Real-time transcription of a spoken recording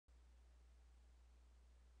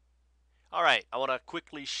All right, I want to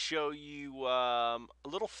quickly show you a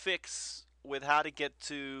little fix with how to get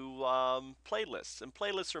to playlists. And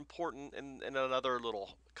playlists are important in another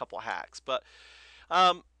little couple hacks. But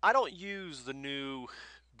I don't use the new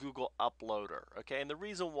Google Uploader, okay? And the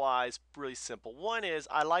reason why is really simple. One is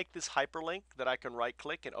I like this hyperlink that I can right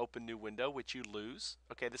click and open new window, which you lose.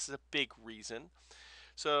 Okay, this is a big reason.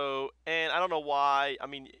 So, and I don't know why. I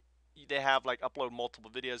mean, they have like upload multiple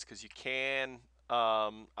videos because you can.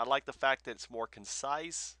 I like the fact that it's more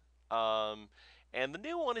concise. Um, and the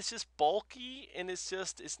new one is just bulky, and it's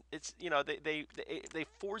they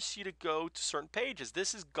force you to go to certain pages.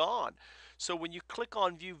 This is gone. So when you click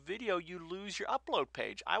on view video, you lose your upload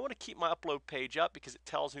page. I want to keep my upload page up because it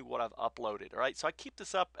tells me what I've uploaded. All right, so I keep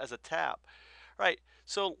this up as a tab. Right.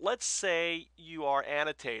 So let's say you are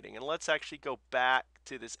annotating, and let's actually go back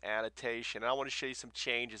to this annotation. And I want to show you some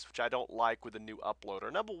changes which I don't like with the new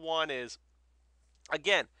uploader. Number one is,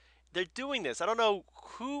 again, they're doing this. I don't know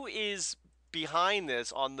who is behind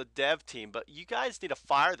this on the dev team, but you guys need to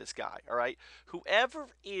fire this guy, all right? Whoever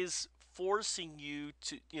is forcing you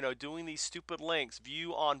to, doing these stupid links,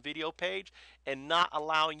 view on video page, and not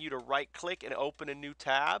allowing you to right click and open a new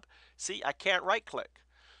tab. See, I can't right click.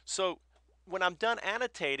 So when I'm done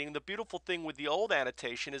annotating, the beautiful thing with the old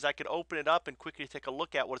annotation is I could open it up and quickly take a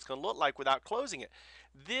look at what it's going to look like without closing it.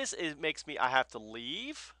 This is makes me I have to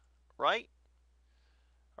leave, right?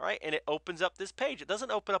 All right, and it opens up this page. It doesn't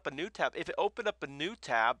open up a new tab. If it opened up a new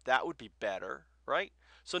tab, that would be better, right?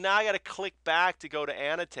 So now I got to click back to go to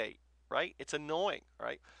annotate, right? It's annoying,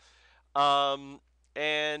 right? Um,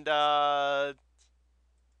 and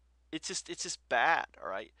it's just bad, all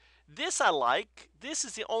right? This I like. This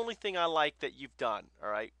is the only thing I like that you've done, all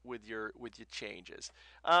right, with your changes.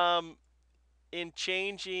 Um, in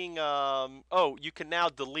changing, oh, you can now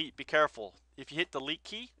delete. Be careful. If you hit delete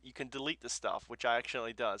key, you can delete the stuff, which I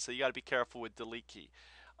accidentally done. So you got to be careful with delete key.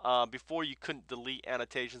 Before you couldn't delete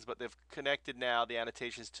annotations, but they've connected now the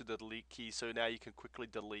annotations to the delete key, so now you can quickly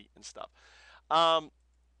delete and stuff. Um,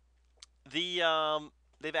 they've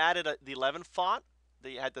added the 11 font.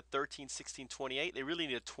 They had the 13, 16, 28. They really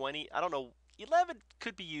need a 20. I don't know. 11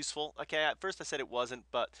 could be useful. Okay, at first I said it wasn't,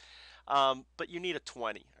 but you need a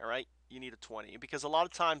 20. All right, you need a 20 because a lot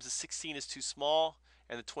of times the 16 is too small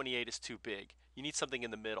and the 28 is too big. You need something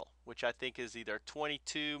in the middle, which I think is either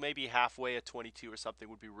 22, maybe halfway a 22 or something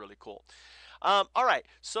would be really cool. All right,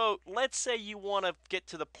 so let's say you want to get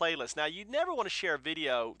to the playlist. Now, you never want to share a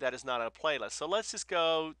video that is not on a playlist. So let's just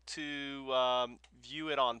go to view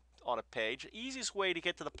it on a page. Easiest way to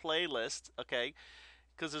get to the playlist, okay,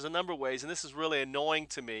 because there's a number of ways, and this is really annoying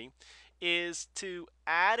to me, is to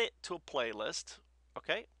add it to a playlist,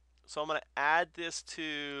 okay? So I'm going to add this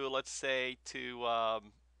to, let's say, to,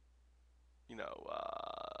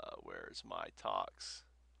 where's my talks,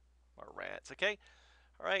 my rants, okay?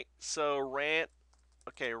 All right, so rant.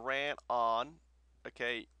 Okay, rant on.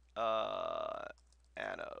 Okay,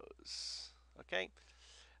 Anos. Okay,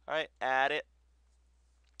 all right, add it.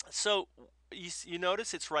 So you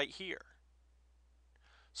notice it's right here.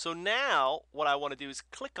 So now what I want to do is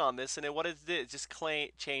click on this, and then what it did is just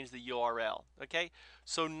change the URL. Okay,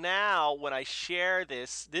 so now when I share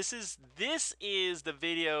this, this is the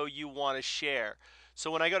video you want to share.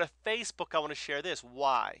 So when I go to Facebook, I want to share this.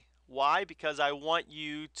 Why? Why? Because I want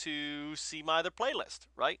you to see my other playlist,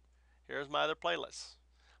 right? Here's my other playlist,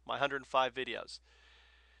 my 105 videos.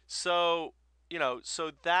 So,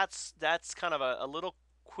 so that's kind of a little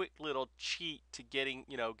quick little cheat to getting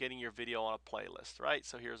your video on a playlist, right?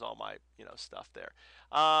 So here's all my, stuff there.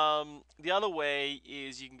 The other way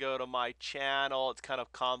is you can go to my channel. It's kind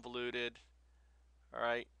of convoluted. All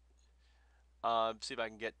right. See if I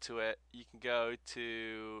can get to it. You can go to,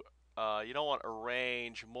 you don't want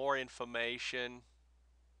arrange, more information.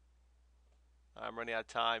 I'm running out of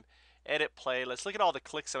time. Edit playlist. Look at all the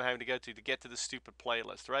clicks I'm having to go to get to the stupid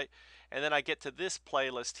playlist, right? And then I get to this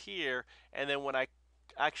playlist here, and then when I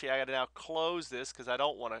gotta now close this because I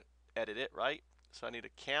don't want to edit it, right? So I need to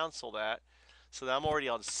cancel that. So I'm already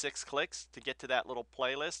on 6 clicks to get to that little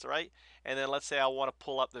playlist, right? And then let's say I want to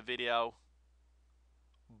pull up the video.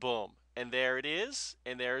 Boom. And there it is,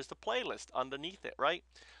 and there's the playlist underneath it, right?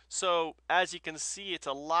 So as you can see, it's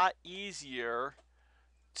a lot easier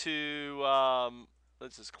to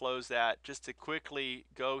let's just close that, just to quickly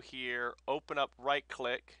go here, open up, right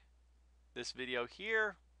click this video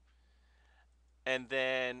here, and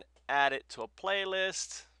then add it to a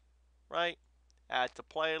playlist, right? Add to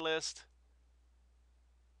playlist.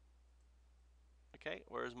 Okay,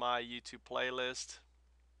 where's my YouTube playlist?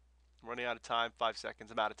 I'm running out of time. 5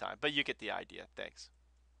 seconds. I'm out of time, but you get the idea. Thanks.